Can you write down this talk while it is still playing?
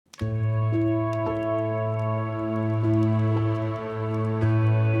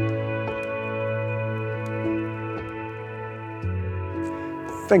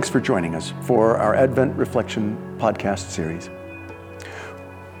Thanks for joining us for our Advent Reflection podcast series.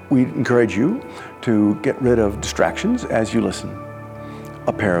 We encourage you to get rid of distractions as you listen.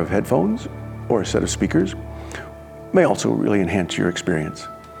 A pair of headphones or a set of speakers may also really enhance your experience.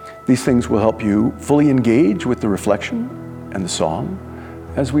 These things will help you fully engage with the reflection and the song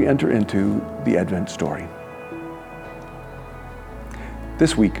as we enter into the Advent story.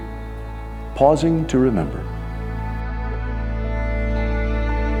 This week, pausing to remember.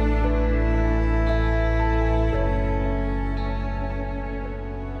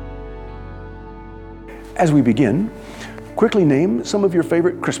 As we begin, quickly name some of your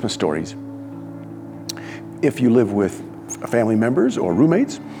favorite Christmas stories. If you live with family members or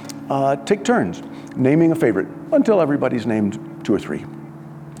roommates, take turns naming a favorite until everybody's named 2 or 3.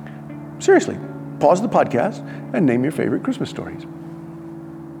 Seriously, pause the podcast and name your favorite Christmas stories.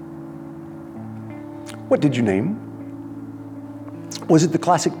 What did you name? Was it the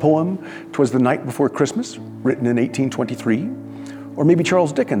classic poem, "'Twas the Night Before Christmas," written in 1823? Or maybe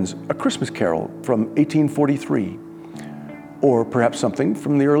Charles Dickens' A Christmas Carol from 1843? Or perhaps something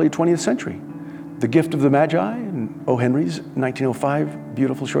from the early 20th century, The Gift of the Magi and O. Henry's 1905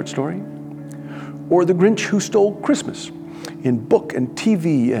 beautiful short story? Or The Grinch Who Stole Christmas in book and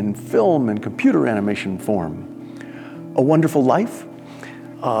TV and film and computer animation form? A Wonderful Life,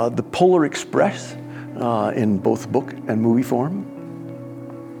 The Polar Express in both book and movie form?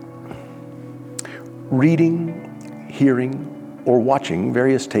 Reading, hearing, or watching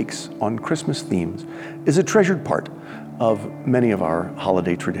various takes on Christmas themes is a treasured part of many of our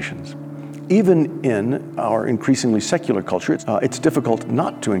holiday traditions. Even in our increasingly secular culture, it's difficult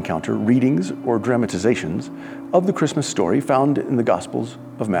not to encounter readings or dramatizations of the Christmas story found in the Gospels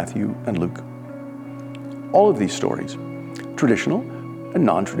of Matthew and Luke. All of these stories, traditional and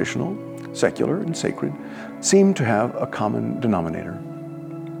non-traditional, secular and sacred, seem to have a common denominator: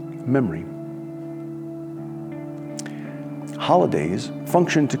 memory. Holidays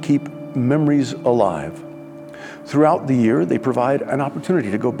function to keep memories alive. Throughout the year, they provide an opportunity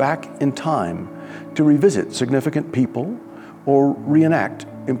to go back in time to revisit significant people or reenact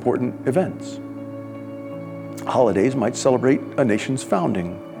important events. Holidays might celebrate a nation's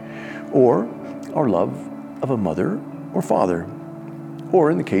founding, or our love of a mother or father,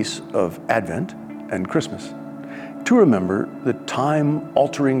 or in the case of Advent and Christmas, to remember the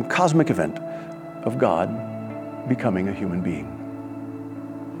time-altering cosmic event of God becoming a human being.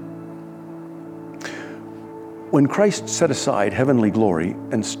 When Christ set aside heavenly glory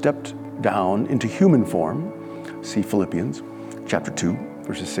and stepped down into human form, see Philippians chapter 2,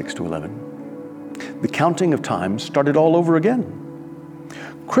 verses 6 to 11, the counting of time started all over again.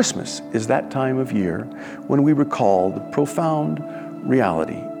 Christmas is that time of year when we recall the profound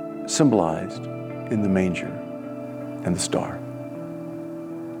reality symbolized in the manger and the star.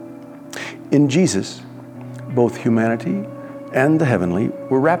 In Jesus, both humanity and the heavenly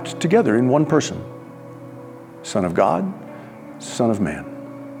were wrapped together in one person, Son of God, Son of Man.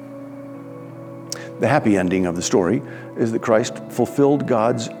 The happy ending of the story is that Christ fulfilled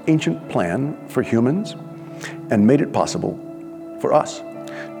God's ancient plan for humans and made it possible for us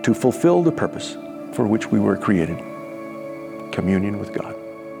to fulfill the purpose for which we were created: communion with God.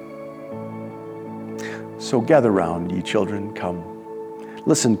 So gather round, ye children, come.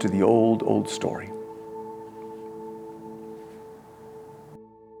 Listen to the old story.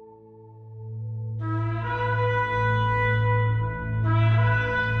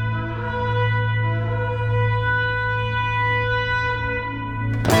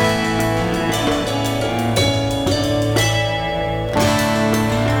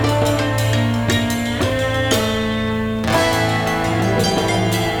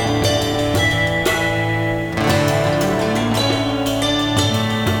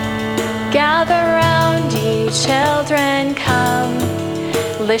 Gather round, ye children, come.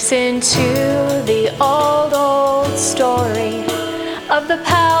 Listen to the old story of the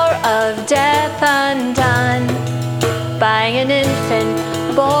power of death undone by an infant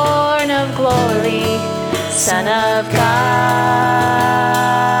born of glory, Son of God,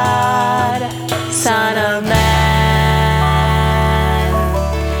 Son of Man.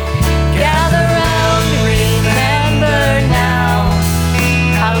 Gather round, remember now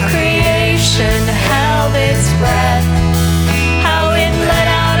how creation held its breath, how it let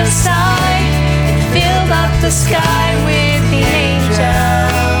out a sigh and filled up the sky with the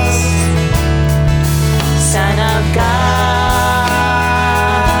angels. Son of God,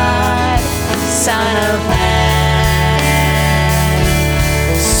 Son of Man.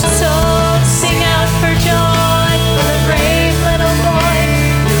 So sing out for joy for the brave little boy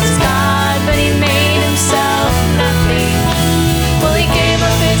who's God, but he made himself nothing. Well, he gave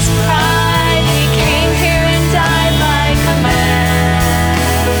up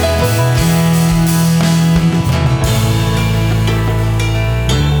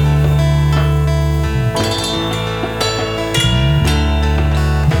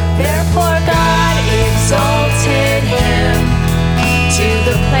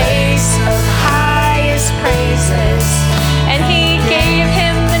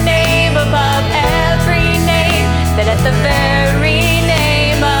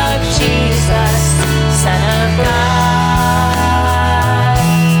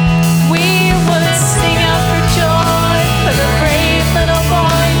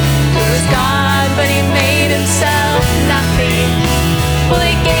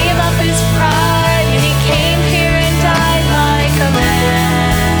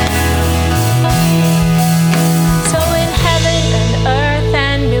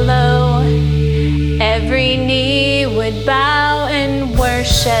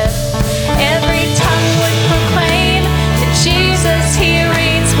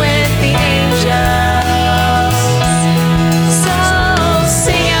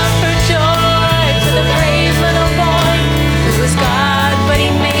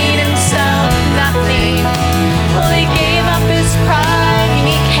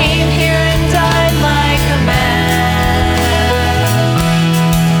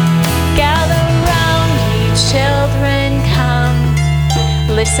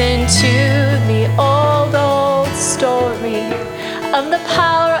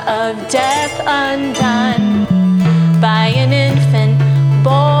power of death undone by an infant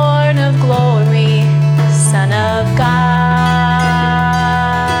born of glory, Son of God.